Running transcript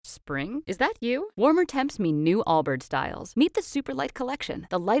Spring? Is that you? Warmer temps mean new Allbirds styles. Meet the Superlight Collection,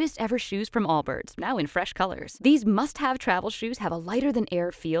 the lightest ever shoes from Allbirds, now in fresh colors. These must-have travel shoes have a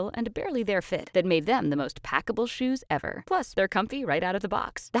lighter-than-air feel and a barely-there fit that made them the most packable shoes ever. Plus, they're comfy right out of the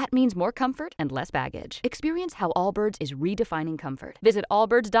box. That means more comfort and less baggage. Experience how Allbirds is redefining comfort. Visit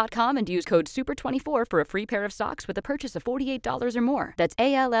allbirds.com and use code SUPER24 for a free pair of socks with a purchase of $48 or more. That's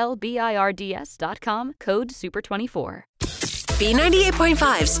ALLBIRDS.com, code SUPER24.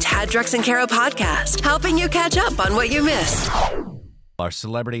 B98.5's Tad, Drex, and Kara podcast, helping you catch up on what you missed. Our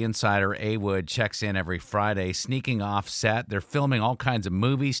celebrity insider, A. Wood, checks in every Friday, sneaking off set. They're filming all kinds of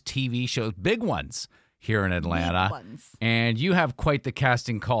movies, TV shows, big ones here in Atlanta. And you have quite the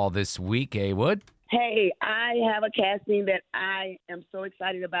casting call this week, A. Wood. Hey, I have a casting that I am so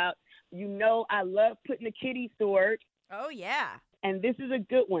excited about. You know I love putting the kitties to work. Oh, yeah. And this is a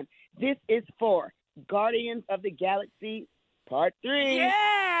good one. This is for Guardians of the Galaxy Part 3.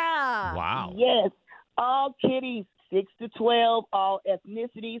 Yeah. Wow. Yes. All kitties, 6 to 12, all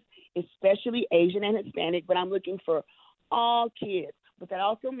ethnicities, especially Asian and Hispanic, but I'm looking for all kids. But that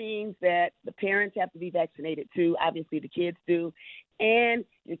also means that the parents have to be vaccinated too. Obviously, the kids do. And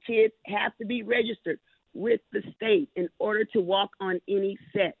your kids have to be registered with the state in order to walk on any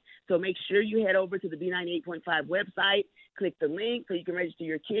set. So make sure you head over to the B98.5 website, click the link so you can register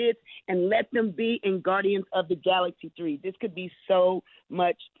your kids, and let them be in Guardians of the Galaxy 3. This could be so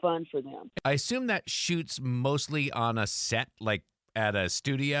much fun for them. I assume that shoots mostly on a set, like at a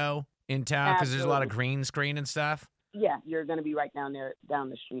studio in town, because there's a lot of green screen and stuff. Yeah, you're going to be right down there, down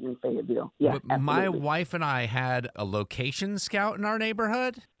the street in Fayetteville. Yeah, but my wife and I had a location scout in our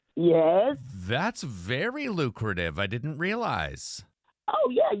neighborhood. Yes. That's very lucrative. I didn't realize. Oh,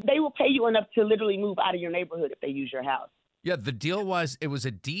 yeah. They will pay you enough to literally move out of your neighborhood if they use your house. Yeah, the deal was it was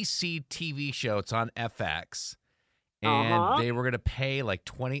a DC TV show. It's on FX. And they were going to pay like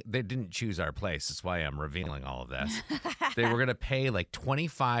they didn't choose our place. That's why I'm revealing all of this. They were going to pay like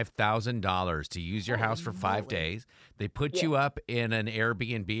 $25,000 to use your house for 5 days. They put you up in an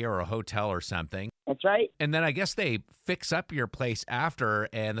Airbnb or a hotel or something. That's right. And then I guess they fix up your place after.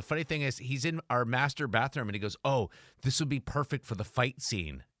 And the funny thing is he's in our master bathroom and he goes, "Oh, this would be perfect for the fight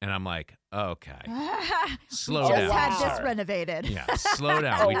scene." And I'm like, okay, slow down. We just had this renovated. Yeah, slow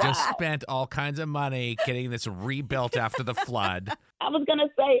down. We just spent all kinds of money getting this rebuilt after the flood. I was going to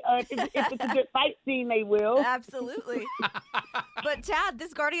say, if it's a good fight scene, they will. Absolutely. But Tad,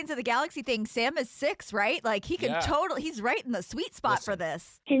 this Guardians of the Galaxy thing, Sam is 6, right? Like he can he's right in the sweet spot for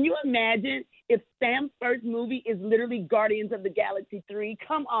this. Can you imagine if Sam's first movie is literally Guardians of the Galaxy 3?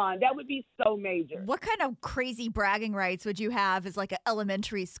 Come on, that would be so major. What kind of crazy bragging rights would you have as like an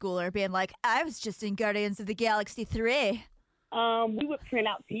elementary schooler being like, I was just in Guardians of the Galaxy 3? We would print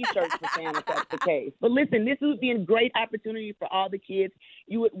out T-shirts for Sam if that's the case. But listen, this would be a great opportunity for all the kids.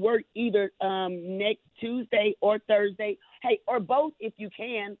 You would work either next Tuesday or Thursday, or both if you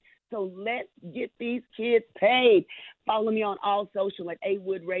can. So let's get these kids paid. Follow me on all social at A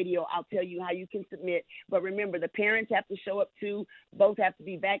Wood Radio. I'll tell you how you can submit. But remember, the parents have to show up too. Both have to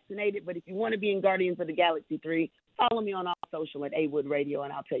be vaccinated. But if you want to be in Guardians of the Galaxy 3, follow me on all social at A Wood Radio,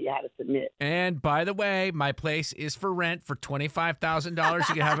 and I'll tell you how to submit. And by the way, my place is for rent for $25,000.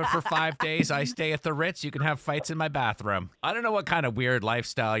 You can have it for 5 days. I stay at the Ritz. You can have fights in my bathroom. I don't know what kind of weird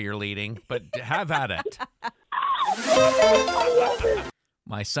lifestyle you're leading, but have at it.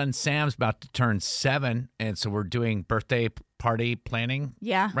 My son Sam's about to turn 7, and so we're doing birthday party planning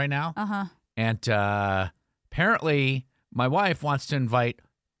right now. And apparently my wife wants to invite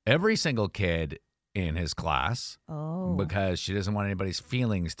every single kid in his class because she doesn't want anybody's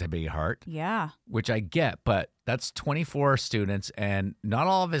feelings to be hurt. Yeah. Which I get, but that's 24 students, and not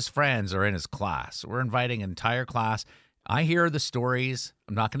all of his friends are in his class. We're inviting an entire class. I hear the stories.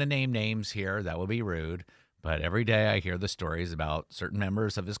 I'm not going to name names here. That would be rude. But every day I hear the stories about certain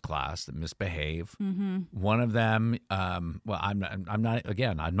members of his class that misbehave. One of them, I'm not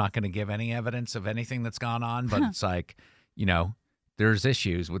going to give any evidence of anything that's gone on, but it's like, there's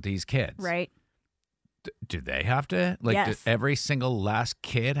issues with these kids. Right. Do they have to? Yes. Every single last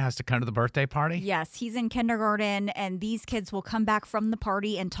kid has to come to the birthday party? Yes, he's in kindergarten, and these kids will come back from the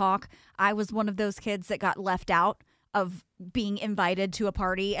party and talk. I was one of those kids that got left out of being invited to a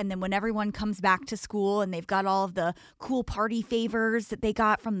party, and then when everyone comes back to school and they've got all of the cool party favors that they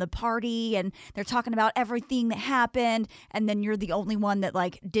got from the party, and they're talking about everything that happened, and then you're the only one that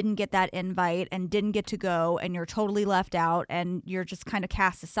didn't get that invite and didn't get to go, and you're totally left out, and you're just kind of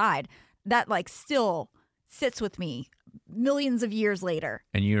cast aside. That still sits with me millions of years later.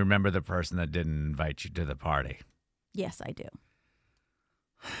 And you remember the person that didn't invite you to the party? Yes, I do.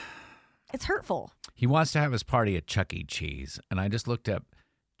 It's hurtful. He wants to have his party at Chuck E. Cheese, and I just looked up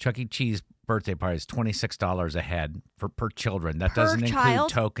Chuck E. Cheese birthday party is $26 a head per children. That doesn't include child?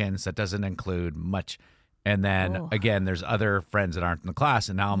 tokens. That doesn't include much. And then, again, there's other friends that aren't in the class.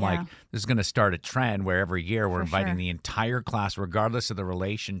 And now I'm like, this is going to start a trend where every year we're inviting the entire class, regardless of the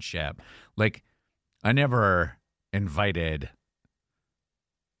relationship. Like, I never invited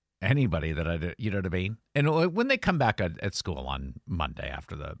anybody that I did, you know what I mean? And when they come back at school on Monday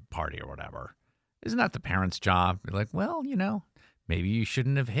after the party or whatever, isn't that the parents' job? They're like, well, maybe you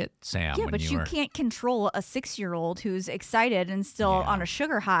shouldn't have hit Sam. Yeah, but you can't control a 6-year-old who's excited and still on a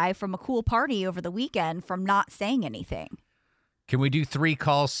sugar high from a cool party over the weekend from not saying anything. Can we do 3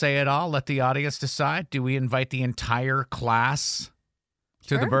 calls, say it all? Let the audience decide. Do we invite the entire class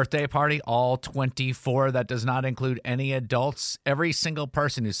to the birthday party? All 24. That does not include any adults. Every single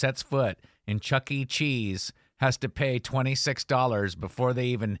person who sets foot in Chuck E. Cheese has to pay $26 before they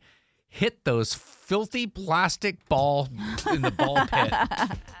even hit those filthy plastic ball in the ball pit.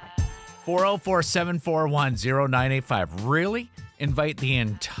 404-741-0985. Really? Invite the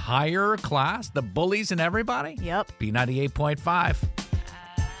entire class? The bullies and everybody? Yep. B98.5.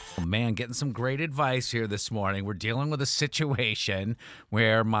 Oh, man, getting some great advice here this morning. We're dealing with a situation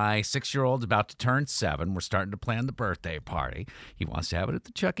where my 6-year-old's about to turn 7. We're starting to plan the birthday party. He wants to have it at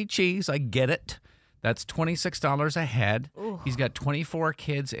the Chuck E. Cheese. I get it. That's $26 a head. Ooh. He's got 24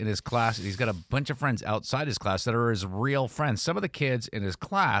 kids in his class. And he's got a bunch of friends outside his class that are his real friends. Some of the kids in his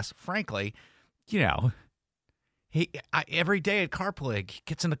class, frankly, every day at carpool, he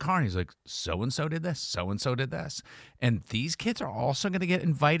gets in the car and he's like, so-and-so did this, so-and-so did this. And these kids are also going to get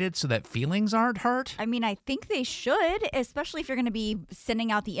invited so that feelings aren't hurt? I mean, I think they should, especially if you're going to be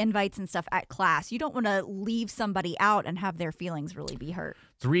sending out the invites and stuff at class. You don't want to leave somebody out and have their feelings really be hurt.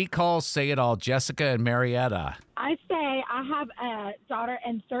 3 calls, say it all. Jessica and Marietta. I say I have a daughter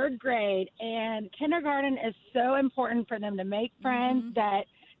in 3rd grade, and kindergarten is so important for them to make friends that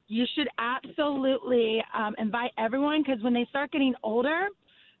you should absolutely invite everyone, because when they start getting older,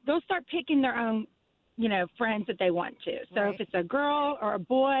 they'll start picking their own, friends that they want to. So if it's a girl or a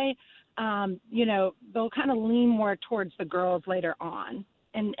boy, they'll kind of lean more towards the girls later on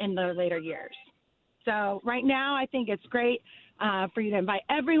in their later years. So right now, I think it's great for you to invite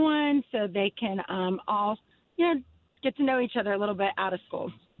everyone so they can all, get to know each other a little bit out of school.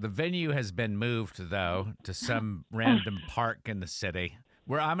 The venue has been moved, though, to some random park in the city,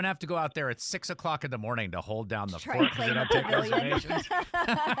 where I'm going to have to go out there at 6 o'clock in the morning to hold down the fort because they don't take reservations.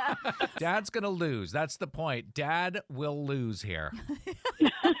 Dad's going to lose. That's the point. Dad will lose here.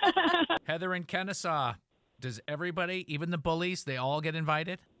 Heather in Kennesaw, does everybody, even the bullies, they all get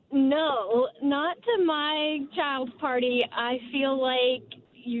invited? No, not to my child's party. I feel like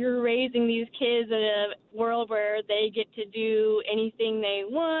you're raising these kids in a world where they get to do anything they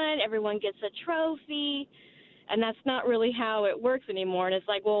want. Everyone gets a trophy. And that's not really how it works anymore. And it's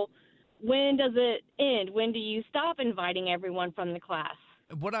like, well, when does it end? When do you stop inviting everyone from the class?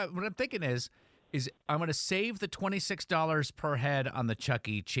 What I'm thinking is I'm going to save the $26 per head on the Chuck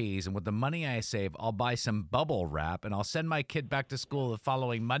E. Cheese, and with the money I save, I'll buy some bubble wrap, and I'll send my kid back to school the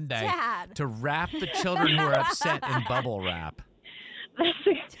following Monday to wrap the children who are upset in bubble wrap.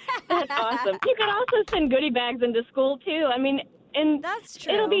 That's awesome. You could also send goodie bags into school, too. I mean, and that's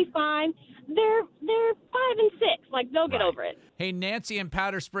true. It'll be fine. They're 5 and 6. Like, they'll get over it. Hey, Nancy in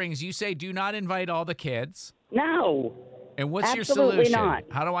Powder Springs, you say do not invite all the kids. No. And what's absolutely your solution? Not.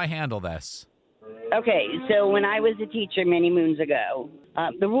 How do I handle this? Okay, so when I was a teacher many moons ago,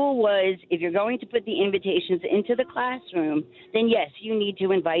 the rule was if you're going to put the invitations into the classroom, then yes, you need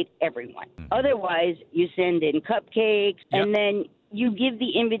to invite everyone. Mm-hmm. Otherwise, you send in cupcakes, and then you give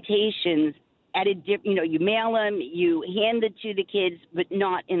the invitations at a you mail them, you hand it to the kids, but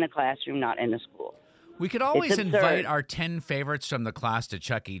not in the classroom, not in the school. We could always invite our 10 favorites from the class to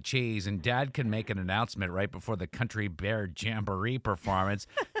Chuck E. Cheese, and Dad can make an announcement right before the Country Bear Jamboree performance.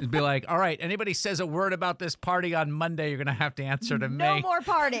 It'd be like, all right, anybody says a word about this party on Monday, you're going to have to answer to me. No more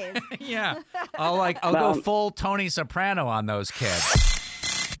parties. Yeah. I'll go full Tony Soprano on those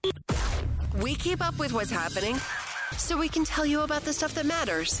kids. We keep up with what's happening so we can tell you about the stuff that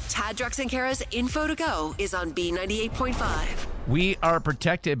matters. Tad, Drex, and Kara's Info to Go is on B98.5. We are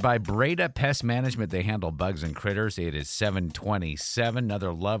protected by Breda Pest Management. They handle bugs and critters. It is 7:27.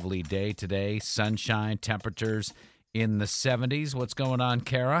 Another lovely day today. Sunshine, temperatures in the 70s. What's going on,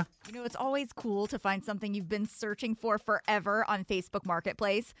 Kara? It's always cool to find something you've been searching for forever on Facebook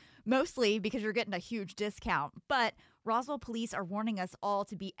Marketplace, mostly because you're getting a huge discount. But Roswell police are warning us all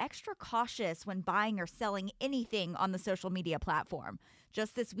to be extra cautious when buying or selling anything on the social media platform.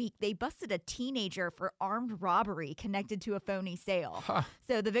 Just this week, they busted a teenager for armed robbery connected to a phony sale.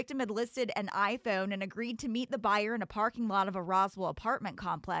 So the victim had listed an iPhone and agreed to meet the buyer in a parking lot of a Roswell apartment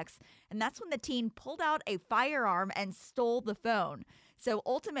complex. And that's when the teen pulled out a firearm and stole the phone. So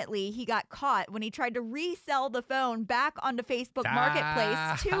ultimately, he got caught when he tried to resell the phone back onto Facebook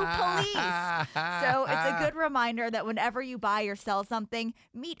Marketplace to police. So it's a good reminder that whenever you buy or sell something,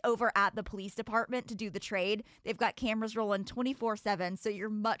 meet over at the police department to do the trade. They've got cameras rolling 24/7, so you're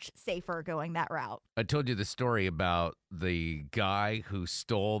much safer going that route. I told you the story about the guy who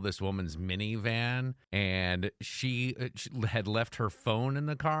stole this woman's minivan, and she had left her phone in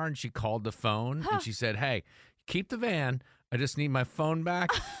the car, and she called the phone, and she said, hey, keep the van. I just need my phone back.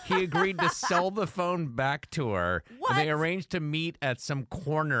 He agreed to sell the phone back to her. What? And they arranged to meet at some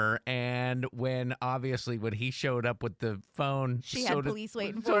corner. And when he showed up with the phone, She had police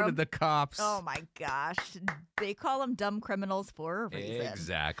waiting for So him. did the cops. Oh, my gosh. They call them dumb criminals for a reason.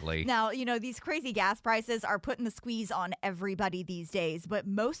 Exactly. Now, these crazy gas prices are putting the squeeze on everybody these days, but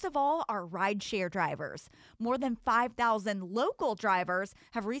most of all are rideshare drivers. More than 5,000 local drivers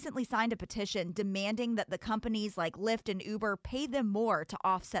have recently signed a petition demanding that the companies like Lyft and Uber pay them more to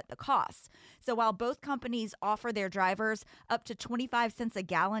offset the costs. So while both companies offer their drivers up to 25 cents a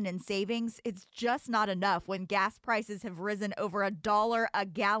gallon in savings, it's just not enough when gas prices have risen over $1 a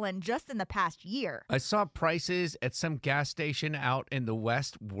gallon just in the past year. I saw prices at some gas station out in the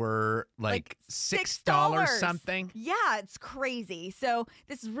West were like $6 something. Yeah, it's crazy. So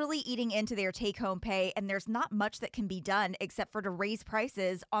this is really eating into their take-home pay, and there's not much that can be done except for to raise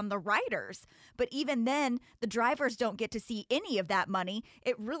prices on the riders. But even then, the drivers don't get to see any of that money.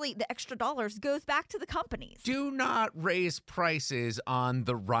 The extra dollars goes back to the companies. Do not raise prices on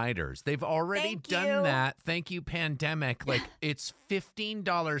the riders. They've already done that. Thank you, pandemic. Like, it's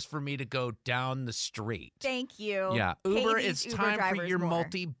 $15 for me to go down the street. Thank you. Yeah. Pay Uber, these it's Uber time for drivers your more.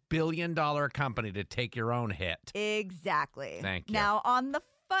 multi-billion-dollar company to take your own hit. Exactly. Thank you. Now, on the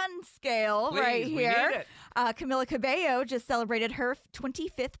fun scale right Please, we here, need it. Camila Cabello just celebrated her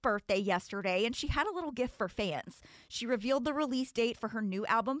 25th birthday yesterday, and she had a little gift for fans. She revealed the release date for her new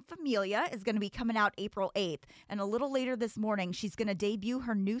album, Familia, is going to be coming out April 8th. And a little later this morning, she's going to debut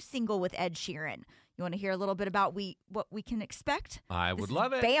her new single with Ed Sheeran. You want to hear a little bit about what we can expect? I would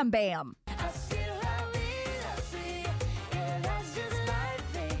love it. Bam Bam.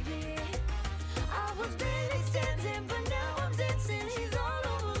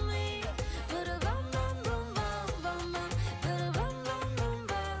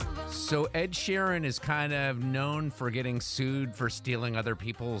 So Ed Sheeran is kind of known for getting sued for stealing other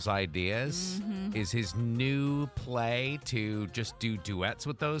people's ideas. Mm-hmm. Is his new play to just do duets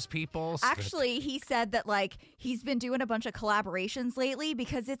with those people? Actually, he said that he's been doing a bunch of collaborations lately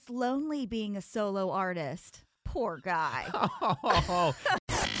because it's lonely being a solo artist. Poor guy. Oh,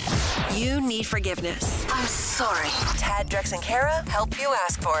 You need forgiveness. I'm sorry. Tad, Drex, and Kara help you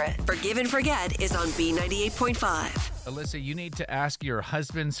ask for it. Forgive and Forget is on B98.5. Alyssa, you need to ask your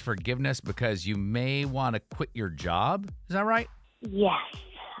husband's forgiveness because you may want to quit your job. Is that right? Yes,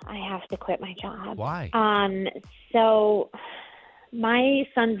 I have to quit my job. Why? So my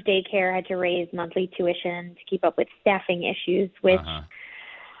son's daycare had to raise monthly tuition to keep up with staffing issues, which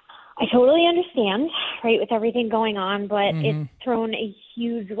I totally understand, right, with everything going on, but it's thrown a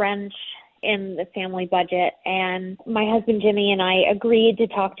huge wrench in the family budget. And my husband, Jimmy, and I agreed to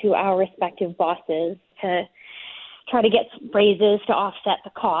talk to our respective bosses to try to get raises to offset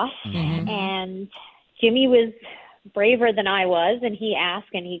the cost. And Jimmy was braver than I was, and he asked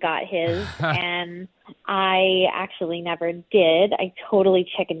and he got his, and I actually never did. I totally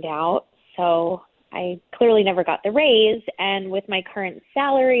chickened out. So I clearly never got the raise, and with my current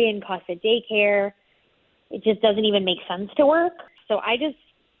salary and cost of daycare, it just doesn't even make sense to work. So I'm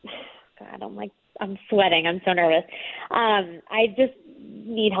sweating. I'm so nervous. I just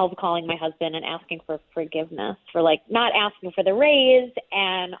need help calling my husband and asking for forgiveness for not asking for the raise,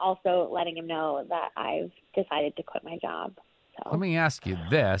 and also letting him know that I've decided to quit my job. So Let me ask you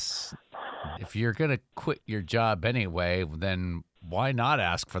this. If you're going to quit your job anyway, then why not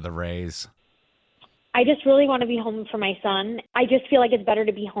ask for the raise? I just really want to be home for my son. I just feel like it's better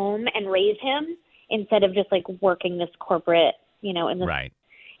to be home and raise him instead of just working this corporate, Right.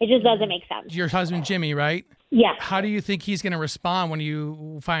 It just doesn't make sense. Your husband, Jimmy, right? Yes. How do you think he's going to respond when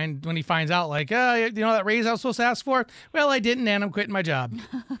he finds out that raise I was supposed to ask for? Well, I didn't, and I'm quitting my job.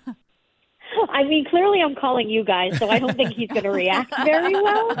 I mean, clearly I'm calling you guys, so I don't think he's going to react very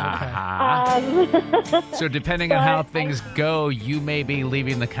well. So depending on how things go, you may be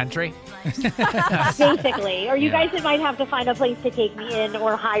leaving the country? Basically. Or you guys might have to find a place to take me in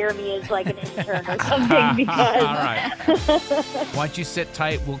or hire me as like an intern or something because... All right. Why don't you sit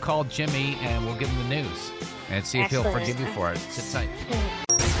tight? We'll call Jimmy and we'll give him the news and see if he'll forgive you for it. Sit tight.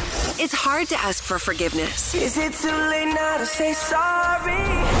 It's hard to ask for forgiveness. Is it too late now to say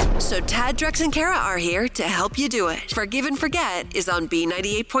sorry? So Tad, Drex, and Kara are here to help you do it. Forgive and Forget is on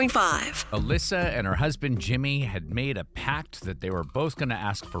B98.5. Alyssa and her husband Jimmy had made a pact that they were both going to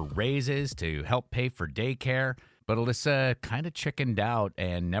ask for raises to help pay for daycare. But Alyssa kind of chickened out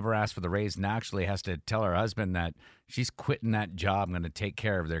and never asked for the raise and actually has to tell her husband that she's quitting that job and going to take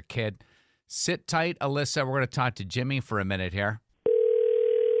care of their kid. Sit tight, Alyssa. We're going to talk to Jimmy for a minute here.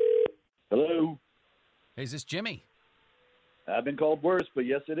 Hello. Hey, is this Jimmy? I've been called worse, but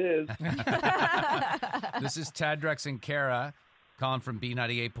yes, it is. This is Tad, Drex, and Kara calling from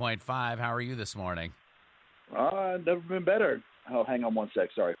B98.5. How are you this morning? I've never been better. Oh, hang on one sec.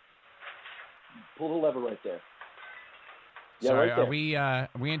 Sorry. Pull the lever right there. Yeah, Sorry, right there.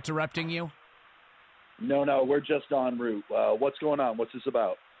 are we interrupting you? No, we're just en route. What's going on? What's this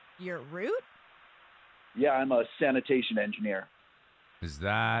about? Your route? Yeah, I'm a sanitation engineer. Is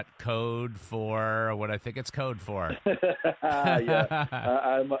that code for what I think it's code for? Yeah,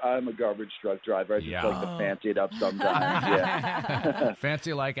 I'm a garbage truck driver. I just like to fancy it up sometimes. Yeah.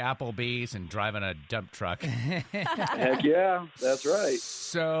 Fancy like Applebee's and driving a dump truck. Heck yeah, that's right.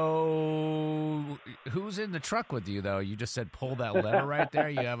 So, who's in the truck with you though? You just said pull that lever right there.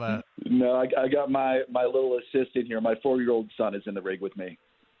 You have a No, I got my little assistant here. My 4-year-old son is in the rig with me.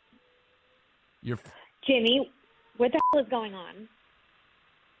 Jimmy, what the hell is going on?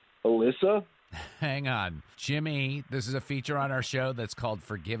 Alyssa? Hang on. Jimmy, this is a feature on our show that's called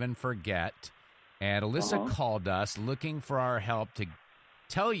Forgive and Forget. And Alyssa called us looking for our help to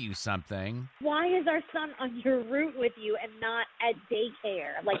tell you something. Why is our son on your route with you and not at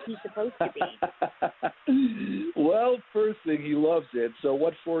daycare like he's supposed to be? Well, first thing, he loves it. So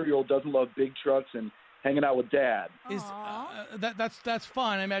what 4-year-old doesn't love big trucks and hanging out with Dad? That's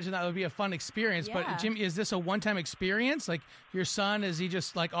fun. I imagine that would be a fun experience. Yeah. But Jimmy, is this a one-time experience? Like your son, is he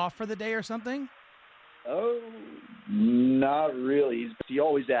just like off for the day or something? Oh, not really. He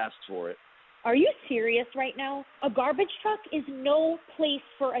always asks for it. Are you serious right now? A garbage truck is no place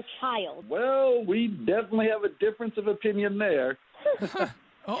for a child. Well, we definitely have a difference of opinion there.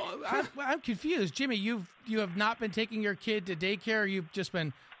 I'm confused. Jimmy, you have not been taking your kid to daycare. You've just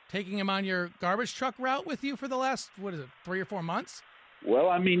been taking him on your garbage truck route with you for the last, 3 or 4 months? Well,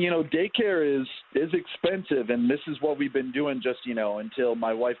 I mean, daycare is expensive, and this is what we've been doing just, until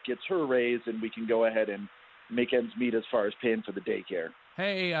my wife gets her raise and we can go ahead and make ends meet as far as paying for the daycare.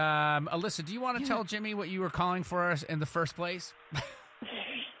 Hey, Alyssa, do you want to tell Jimmy what you were calling for us in the first place?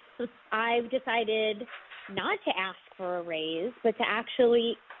 I've decided not to ask for a raise, but to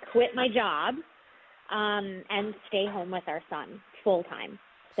actually quit my job and stay home with our son full time.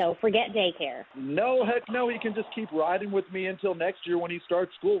 So forget daycare. No, heck no. He can just keep riding with me until next year when he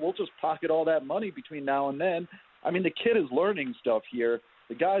starts school. We'll just pocket all that money between now and then. I mean, the kid is learning stuff here.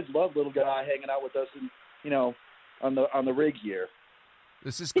 The guys love little guy hanging out with us and, on the rig here.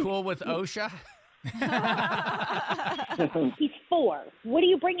 This is cool with OSHA? He's 4. What are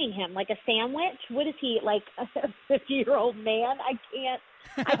you bringing him? Like a sandwich? What is he, like a 50-year-old man? I can't.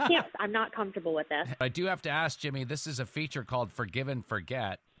 I'm not comfortable with this. I do have to ask, Jimmy, this is a feature called Forgive and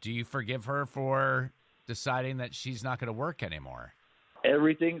Forget. Do you forgive her for deciding that she's not going to work anymore?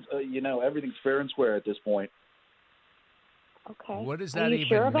 Everything's, everything's fair and square at this point. Okay. What does that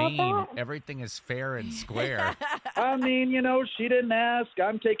even mean? That? Everything is fair and square. I mean, she didn't ask.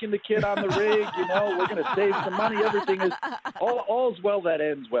 I'm taking the kid on the rig. We're going to save some money. Everything is all's well that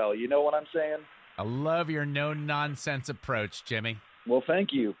ends well. You know what I'm saying? I love your no-nonsense approach, Jimmy. Well,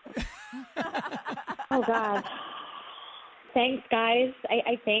 thank you. Oh, God. Thanks, guys.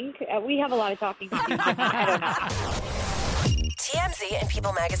 I think we have a lot of talking to do. I don't know. TMZ and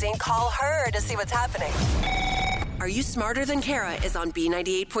People Magazine call her to see what's happening. Are You Smarter Than Kara is on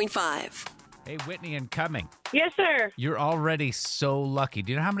B98.5. Hey, Whitney and Cumming. Yes, sir. You're already so lucky.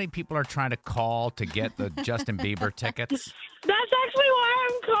 Do you know how many people are trying to call to get the Justin Bieber tickets? That's actually why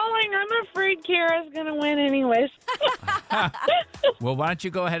I'm calling. I'm afraid Kara's going to win anyways. Well, why don't you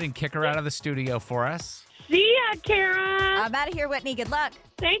go ahead and kick her out of the studio for us? See ya, Kara. I'm out of here, Whitney. Good luck.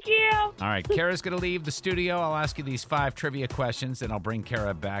 Thank you. All right, Kara's going to leave the studio. I'll ask you these 5 trivia questions, and I'll bring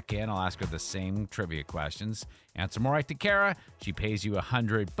Kara back in. I'll ask her the same trivia questions. Answer more right to Kara. She pays you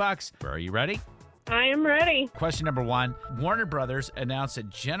 $100. Are you ready? I am ready. Question number 1. Warner Brothers announced that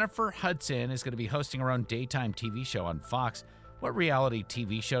Jennifer Hudson is going to be hosting her own daytime TV show on Fox. What reality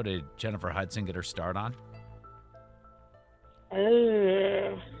TV show did Jennifer Hudson get her start on?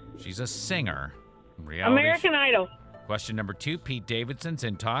 She's a singer. American Idol. Question number 2. Pete Davidson's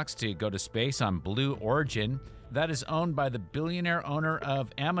in talks to go to space on Blue Origin. That is owned by the billionaire owner of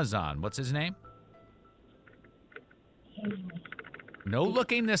Amazon. What's his name? No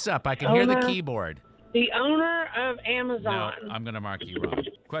looking this up. I can hear the keyboard. The owner of Amazon. No, I'm going to mark you wrong.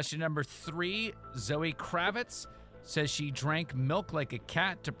 Question number 3. Zoe Kravitz says she drank milk like a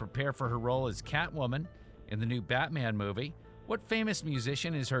cat to prepare for her role as Catwoman in the new Batman movie. What famous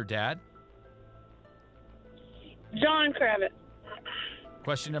musician is her dad? John Kravitz.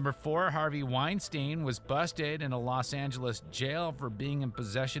 Question number 4. Harvey Weinstein was busted in a Los Angeles jail for being in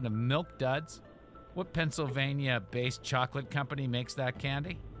possession of Milk Duds. What Pennsylvania-based chocolate company makes that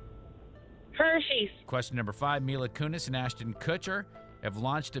candy? Hershey's. Question number 5. Mila Kunis and Ashton Kutcher have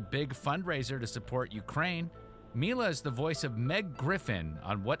launched a big fundraiser to support Ukraine. Mila is the voice of Meg Griffin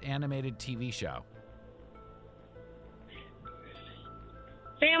on what animated TV show?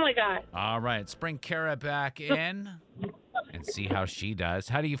 Family Guy. All right, let's bring Kara back in and see how she does.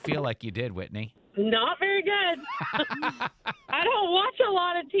 How do you feel like you did, Whitney? Not very good. I don't watch a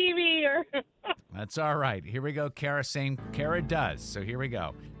lot of TV. That's all right. Here we go, Kara. Same Kara does. So here we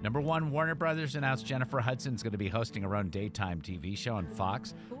go. Number 1, Warner Brothers announced Jennifer Hudson's going to be hosting her own daytime TV show on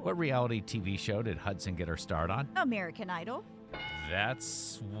Fox. Cool. What reality TV show did Hudson get her start on? American Idol.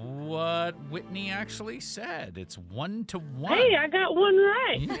 That's what Whitney actually said. It's 1-1. Hey, I got one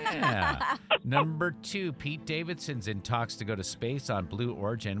right. Yeah. Number 2, Pete Davidson's in talks to go to space on Blue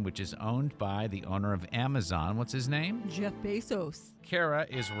Origin, which is owned by the owner of Amazon. What's his name? Jeff Bezos. Kara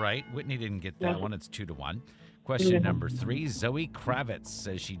is right. Whitney didn't get that one. It's 2-1. Question number 3, Zoe Kravitz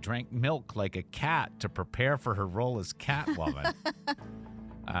says she drank milk like a cat to prepare for her role as Catwoman.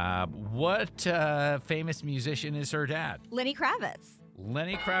 What famous musician is her dad? Lenny Kravitz.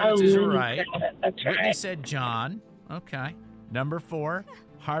 Lenny Kravitz is right. That's Whitney right. said John. Okay. Number 4,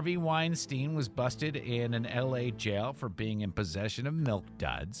 Harvey Weinstein was busted in an L.A. jail for being in possession of Milk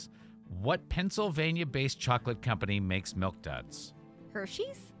Duds. What Pennsylvania-based chocolate company makes Milk Duds?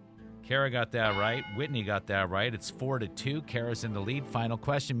 Hershey's. Kara got that right. Whitney got that right. It's 4-2. Kara's in the lead. Final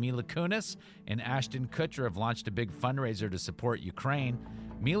question. Mila Kunis and Ashton Kutcher have launched a big fundraiser to support Ukraine.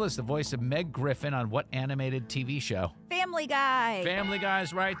 Mila's the voice of Meg Griffin on what animated TV show? Family Guy. Family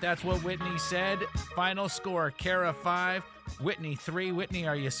Guy's right. That's what Whitney said. Final score, Kara 5, Whitney 3. Whitney,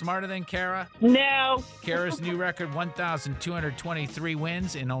 are you smarter than Kara? No. Kara's new record, 1,223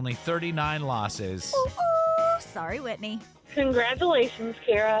 wins and only 39 losses. Ooh, sorry, Whitney. Congratulations,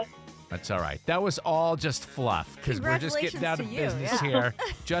 Kara. That's all right. That was all just fluff because we're just getting down to business here.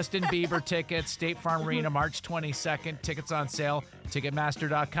 Justin Bieber tickets, State Farm Arena, March 22nd. Tickets on sale,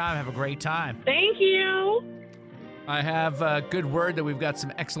 Ticketmaster.com. Have a great time. Thank you. I have a good word that we've got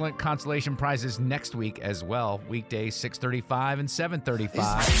some excellent consolation prizes next week as well. Weekdays 6:35 and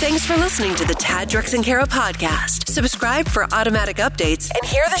 7:35. Thanks for listening to the Tad, Drex, and Kara podcast. Subscribe for automatic updates and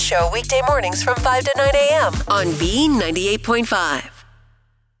hear the show weekday mornings from 5 to 9 a.m. on B98.5.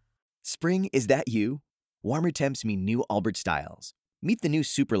 Spring, is that you? Warmer temps mean new Allbirds styles. Meet the new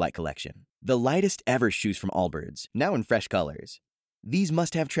Superlight collection, the lightest ever shoes from Allbirds, now in fresh colors. These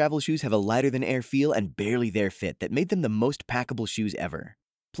must-have travel shoes have a lighter-than-air feel and barely-there fit that made them the most packable shoes ever.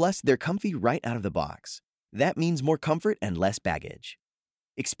 Plus, they're comfy right out of the box. That means more comfort and less baggage.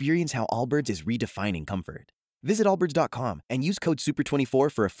 Experience how Allbirds is redefining comfort. Visit allbirds.com and use code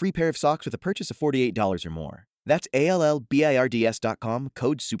SUPER24 for a free pair of socks with a purchase of $48 or more. That's ALLBIRDS.com,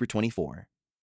 code SUPER24.